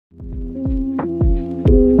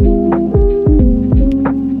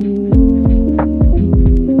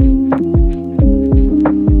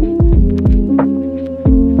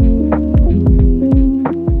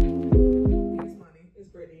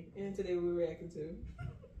the two.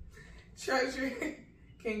 Treasure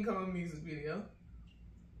King Kong music video.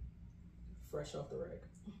 Fresh off the rack.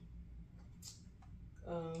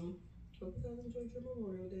 Hope you guys enjoyed your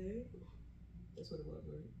Memorial Day. That's what it was,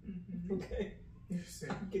 right? Mm-hmm. Okay. You're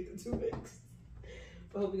sick. Get the two mixed.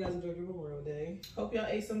 I hope you guys enjoyed your Memorial Day. Hope y'all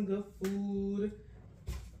ate some good food,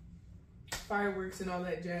 fireworks and all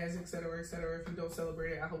that jazz, etc., etc. If you don't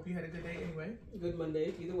celebrate it, I hope you had a good day anyway. Good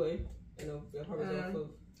Monday, either way. I know y'all probably off of.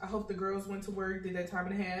 I hope the girls went to work, did that time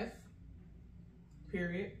and a half.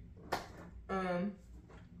 Period. Unfortunately.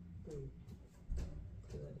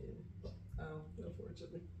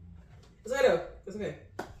 It's okay though. It's okay.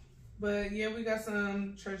 But yeah, we got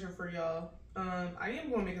some treasure for y'all. I am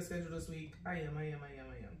going to make a schedule this week. I am.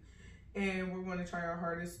 And we're going to try our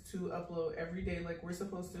hardest to upload every day like we're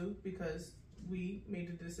supposed to, because we made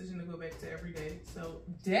the decision to go back to every day. So,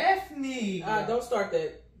 Daphne! Don't start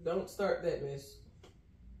that. Don't start that, miss.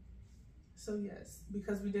 So, yes,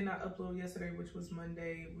 because we did not upload yesterday, which was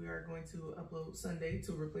Monday, we are going to upload Sunday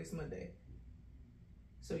to replace Monday.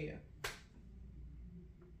 So, yeah.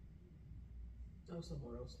 I was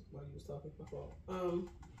somewhere else while you was talking. My fault.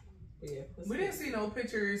 But yeah. We didn't see no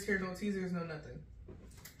pictures, hear no teasers, no nothing.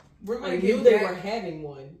 I knew they were having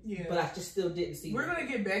one, but I just still didn't see We're going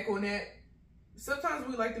to get back on that. Sometimes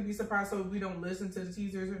we like to be surprised so we don't listen to the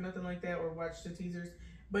teasers or nothing like that, or watch the teasers.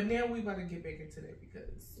 But now we got to get back into that,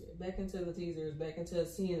 because... Yeah, back into the teasers, back into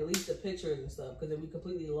seeing at least the pictures and stuff, because then we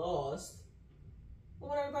completely lost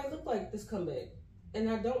what everybody looked like this comeback.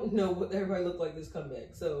 And I don't know what everybody looked like this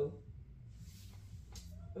comeback, so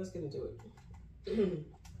let's get into it.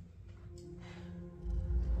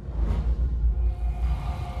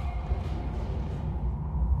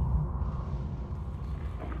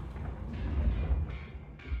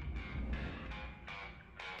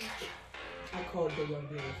 I called the young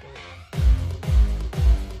beautiful.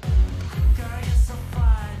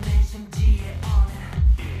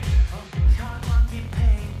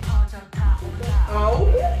 Oh!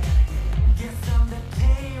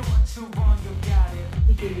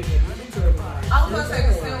 I was going to say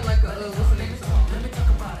it sound like a, what's the name song? Let me talk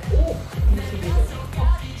about it. Oh!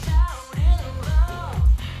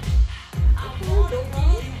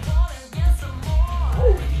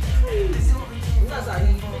 That's how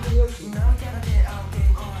he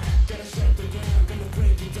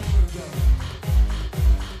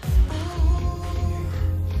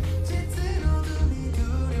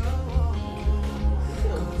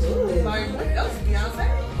Like, what else, Beyonce?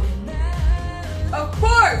 Of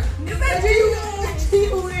course! Is that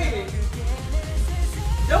G-U-N?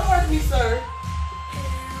 Don't work me, sir.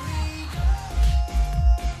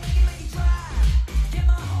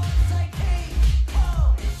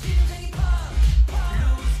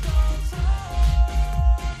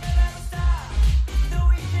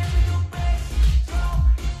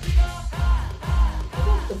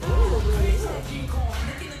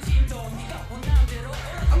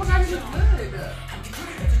 Oh my God, he's good.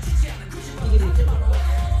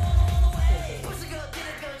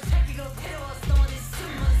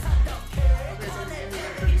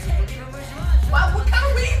 Wow, what kind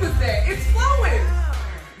of weed was that? It's flowing.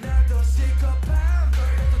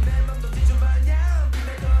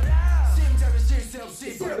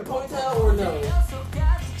 The ponytail or no?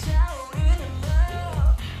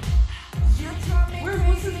 Where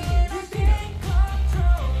was it?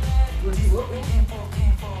 Was he whooping?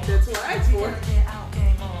 That's what I asked for.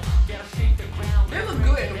 They look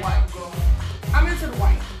good in the white. I'm into the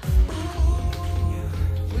white.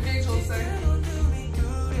 What did you say?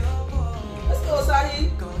 Let's go, Sahi.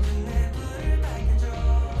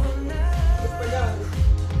 Let's bring out.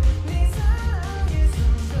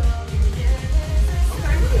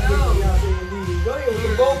 Okay, Go ahead with the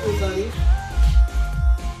vocals, honey.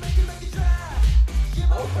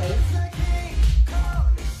 Okay.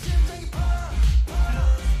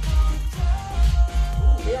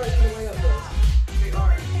 They are eating way up there. they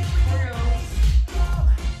are.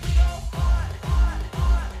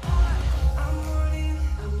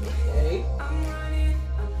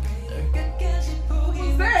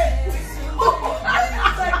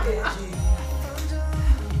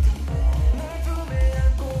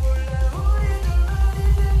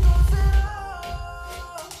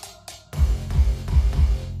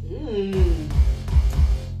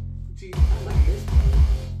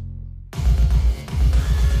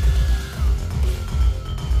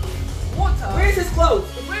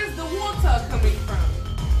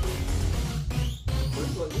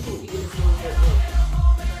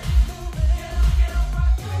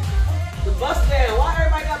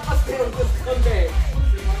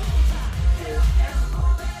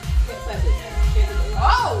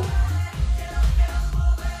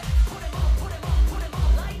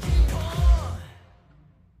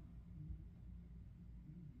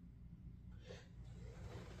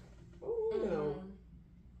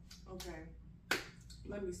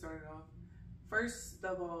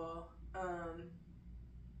 of all, I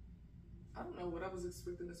don't know what I was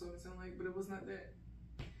expecting the song to sound like, but it was not that.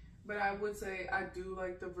 But I would say I do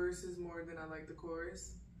like the verses more than I like the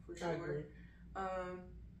chorus, for sure. I agree.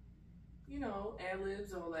 You know,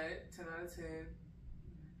 ad-libs, all that, 10 out of 10.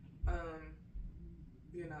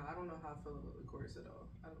 You know, I don't know how I feel about the chorus at all.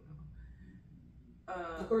 I don't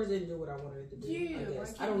know. The chorus didn't do what I wanted it to do. Yeah, I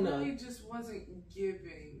guess. like I don't know. It really just wasn't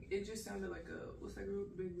giving. It just sounded like what's that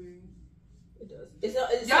group? Big Bang. It does. It's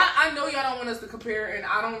y'all, I know y'all don't want us to compare, and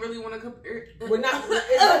I don't really want to compare. We're not.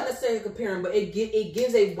 It's not necessarily comparing, but it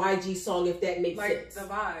gives a YG song if that makes like sense.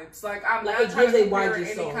 The vibes, like I'm like not trying to compare YG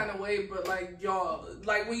any song. kind of way, but like y'all,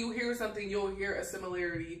 like when you hear something, you'll hear a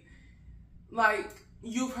similarity. Like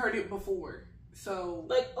you've heard it before, so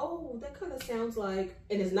like that kind of sounds like,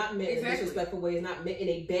 and it's not meant in a disrespectful way. It's not meant in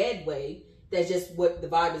a bad way. That's just what the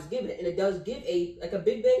vibe is giving it, and it does give a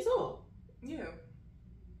Big Bang song. Yeah.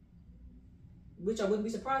 Which I wouldn't be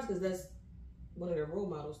surprised because that's one of their role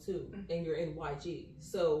models too, and you're in YG.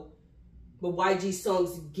 So, but YG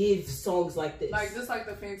songs give songs like this, like just like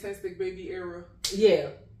the Fantastic Baby era.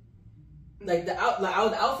 Yeah, like the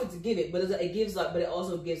outfits give it, but it gives but it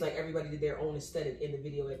also gives like everybody their own aesthetic in the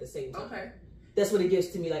video at the same time. Okay, that's what it gives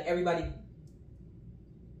to me. Like everybody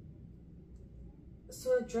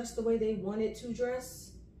sort of dressed the way they wanted to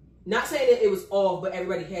dress. Not saying that it was off, but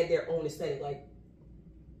everybody had their own aesthetic. Like.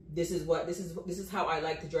 This is how I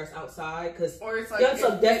like to dress outside, because Young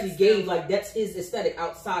Thug definitely gave like that's his aesthetic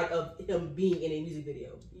outside of him being in a music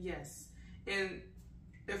video. Yes, and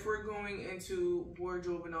if we're going into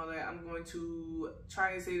wardrobe and all that, I'm going to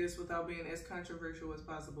try and say this without being as controversial as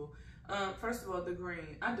possible. First of all, the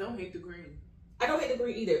green. I don't hate the green. I don't hate the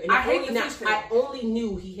green either. And I only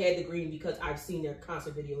knew he had the green because I've seen their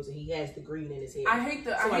concert videos and he has the green in his hair. I hate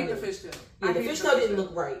the fishtail. Yeah, the fishtail didn't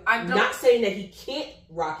look right. Not saying that he can't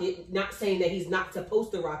rock it. Not saying that he's not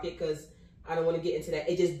supposed to rock it, because I don't want to get into that.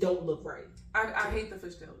 It just don't look right. I hate the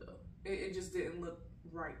fishtail though. It just didn't look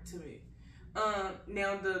right to me.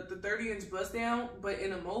 Now the 30-inch bust down, but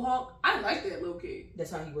in a mohawk, I like that low key. That's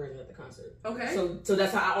how he wears it at the concert. Okay. So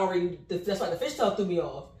that's how that's why the fishtail threw me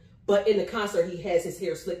off. But in the concert, he has his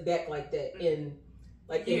hair slicked back like that in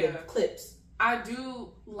the clips. I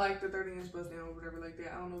do like the 30-inch bust down or whatever like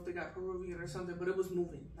that. I don't know if they got Peruvian or something, but it was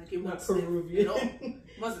moving. Like it wasn't not Peruvian.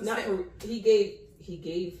 Wasn't not he gave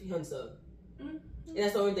Hyunsub. Mm-hmm. And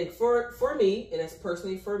that's the only thing for me, and that's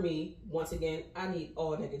personally for me. Once again, I need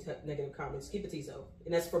all negative comments. Keep it to yourself,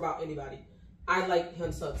 and that's for about anybody. I like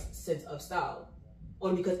Hyunsub's sense of style,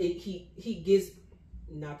 only because he gives,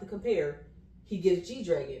 not to compare. He gives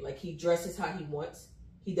G-Dragon. Like, he dresses how he wants.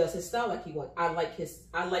 He does his style like he wants. I like his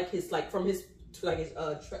like from his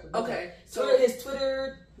okay. So his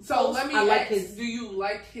Twitter. So post, let me ask, do you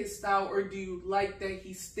like his style, or do you like that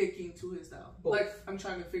he's sticking to his style? Both. Like, I'm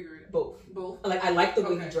trying to figure it out. Both. Like, I like the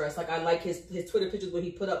way he dressed. Like, I like his Twitter pictures when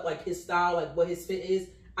he put up like his style, like what his fit is.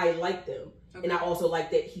 I like them. Okay. And I also like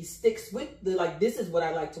that he sticks with this is what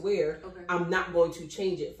I like to wear. Okay. I'm not going to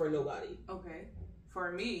change it for nobody. Okay.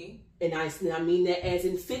 For me. And I mean that as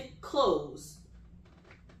in fit clothes.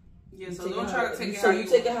 Yeah, so don't try to take it how you want.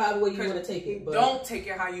 So you take it however you want to take it. But don't take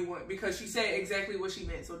it how you want, because she said exactly what she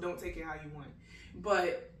meant, so don't take it how you want.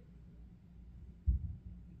 But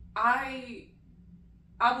I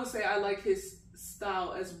would say I like his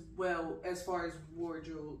style as well as far as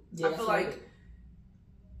wardrobe. Yeah, I feel like,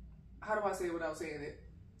 how do I say it without saying it?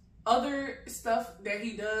 Other stuff that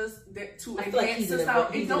he does that to enhance the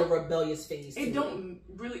style, he's in a rebellious phase. It don't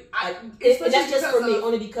really. And that's just for me,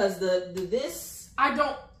 only because this. I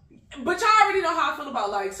don't. But y'all already know how I feel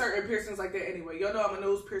about like certain piercings like that. Anyway, y'all know I'm a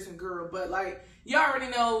nose piercing girl, but like y'all already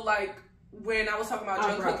know, like when I was talking about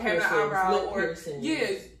Jungkook having an eyebrow, or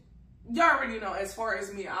y'all already know. As far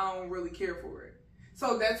as me, I don't really care for it.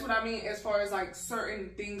 So that's what I mean. As far as like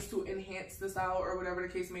certain things to enhance the style or whatever the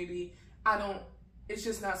case may be, I don't. It's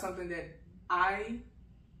just not something that I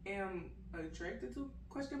am attracted to, ?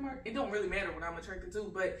 It don't really matter what I'm attracted to,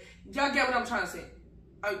 but y'all get what I'm trying to say.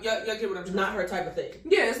 Y'all get what I'm trying to say. Not her type of thing.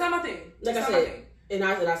 Yeah, it's not my thing. Like I said, and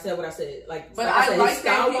I said what I said. Like, but I like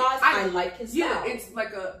style-wise, I like his style. Yeah, it's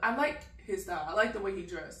like I like his style. I like the way he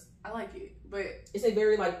dressed. I like it. But it's a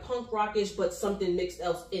very like punk rockish, but something mixed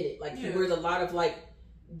else in it. Like he wears a lot of like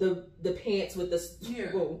the pants with the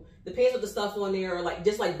pants with the stuff on there, or like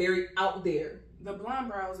just like very out there. The blonde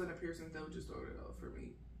brows and the piercings, they'll just throw it off for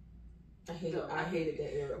me. I hated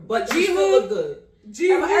that era. But G still looked good.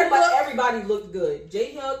 Everybody looked good.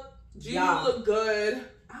 J-Hook, looked good.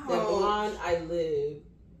 That blonde, I live.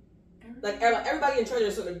 Like everybody in Treasure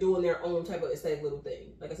is sort of doing their own type of aesthetic little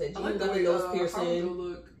thing. Like I said, G-Hook got the nose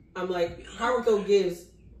piercing. I'm like, Haruko gives.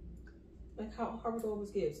 Like how Harvard always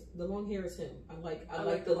gives. The long hair is him. I like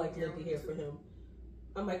the lengthy hair for him.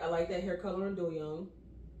 I like that hair color on Do Young.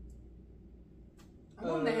 I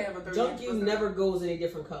want to have a 30. Jungkook never goes in a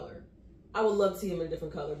different color. I would love to see him in a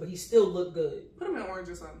different color, but he still looked good. Put him in orange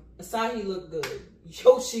or something. Asahi looked good.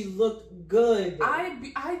 Yoshi looked good.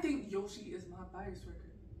 I think Yoshi is my bias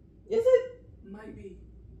record. Is it? Might be.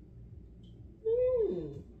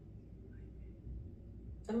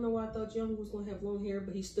 I don't know why I thought Jungkook was gonna have long hair,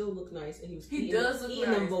 but he still looked nice, and he was He does look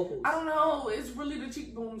eating nice. them vocals. I don't know. It's really the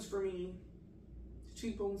cheekbones for me. The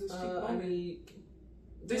cheekbones is cheekbone.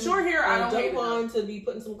 The short hair, I don't hate it. To be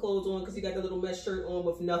putting some clothes on because he got the little mesh shirt on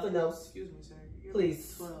with nothing else. Excuse me, sir.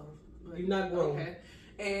 Please. 12. You're not grown. Okay.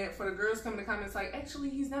 And for the girls coming to comments like,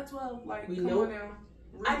 actually, he's not 12. Like, we come know. on now.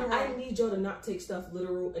 I need y'all to not take stuff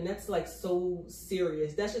literal, and that's like so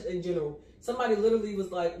serious. That's just in general. Somebody literally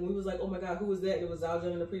was like, when we was like, oh my god, who was that? And it was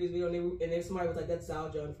Zaljun in the previous video, and then somebody was like, that's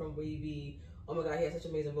Zaljun from Wavy. Oh my god, he has such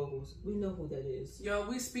amazing vocals. We know who that is. Yo,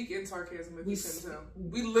 we speak in sarcasm if you couldn't tell.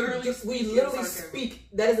 We literally speak.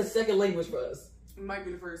 That is a second language for us. It might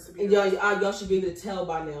be the first to be. And y'all should be able to tell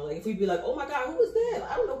by now. Like if we'd be like, oh my god, who is that?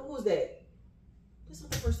 I don't know who is that. That's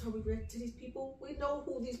not the first time we react to these people. We know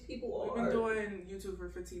who these people are. We've been doing YouTube for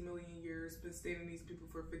 15 million years. Been stating these people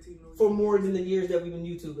for 15 million. For more than the years that we've been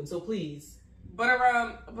YouTubing. So please.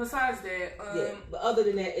 But besides that, yeah. But other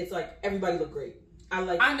than that, it's like everybody look great.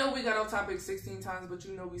 I know we got off topic 16 times, but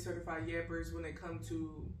you know we certified yappers when it come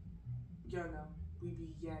to, y'all know, we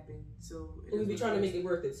be yapping. So we be trying to make it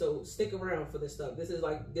worth it. So stick around for this stuff. This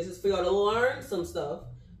is for y'all to learn some stuff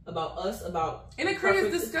about us, and it creates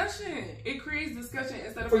discussion. It creates discussion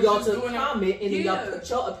instead of for us y'all just to doing comment and then y'all put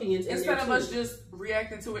your opinions in instead there of too. us just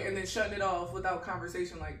reacting to it and then shutting it off without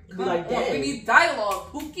conversation. Like, come like, on, we need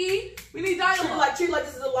dialogue, Pookie. We need dialogue. Treat like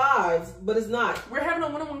this is a live, but it's not. We're having a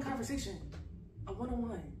one-on-one conversation. A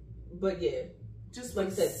one-on-one. But yeah, just like I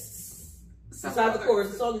said, besides the chorus,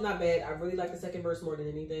 the song is not bad. I really like the second verse more than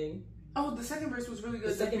anything. Oh, the second verse was really good.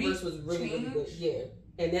 The second verse was really good. Yeah.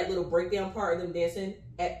 And that little breakdown part of them dancing,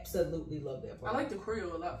 absolutely love that part. I like the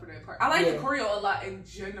choreo a lot for that part. I like the choreo a lot in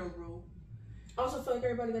general. I also feel like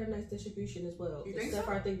everybody got a nice distribution as well. You think Except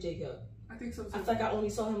for I think Jacob. I think so too. I feel like I only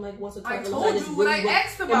saw him like once or twice. I told you when I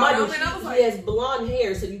asked about him, and I was like, he has blonde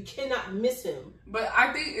hair, so you cannot miss him. But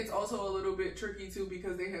I think it's also a little bit tricky too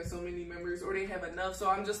because they have so many members or they have enough. So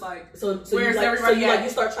I'm just like, where's everybody at? You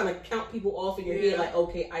start trying to count people off in your head. Like,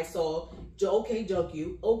 okay, I saw. Okay,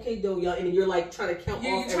 Jungkook. Okay, Do Young, and you're like trying to count off.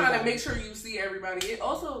 You're trying to make sure you see everybody. It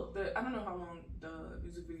also I don't know how long the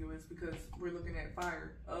music video is because we're looking at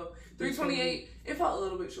Fire. 3:28. It felt a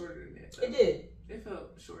little bit shorter than that. Though. It did. It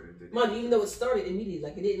felt shorter than that. Even though it started immediately,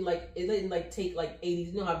 like it didn't take like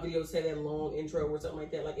 80s. You know how videos have that long intro or something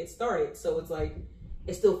like that. Like it started, so it's like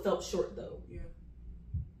it still felt short though. Yeah.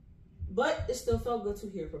 But it still felt good to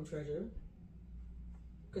hear from Treasure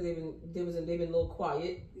because they've been a little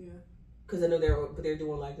quiet. Yeah. Because I know they're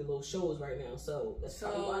doing like the little shows right now, so that's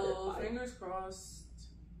probably why they're quiet. Fingers crossed,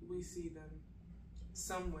 we see them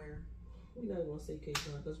somewhere. We're not gonna say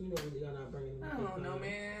K-Con because we know y'all not bringing them. I don't know,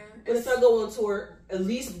 man. But if y'all go on tour, at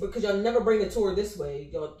least because y'all never bring the tour this way,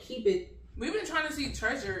 y'all keep it. We've been trying to see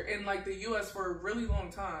Treasure in like the U.S. for a really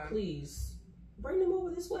long time. Please bring them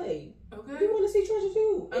over this way. Okay. We want to see Treasure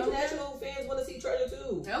too. Okay. International fans want to see Treasure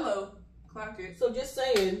too. Hello. Clock it. So just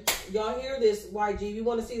saying, y'all hear this, YG, we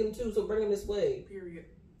want to see them too, so bring them this way. Period.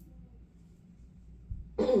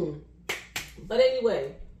 But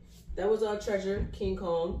anyway, that was our Treasure, King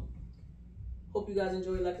Kong. Hope you guys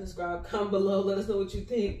enjoyed. Like and subscribe. Comment below. Let us know what you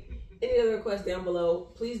think. Any other requests down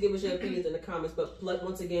below. Please give us your opinions in the comments. But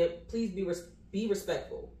once again, please be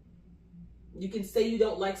respectful. You can say you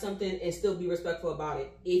don't like something and still be respectful about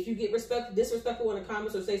it. If you get disrespectful in the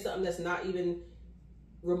comments or say something that's not even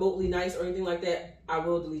remotely nice or anything like that, I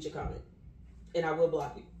will delete your comment and I will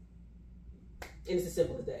block you. And it's as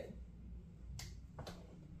simple as that.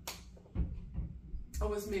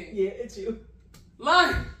 Oh, it's me. Yeah, it's you.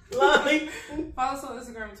 Line. Follow us on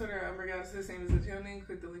Instagram and Twitter at UmbranGoddesses. Same as the channel name.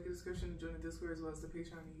 Click the link in the description to join the Discord as well as the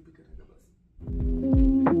Patreon, and you be good and God bless.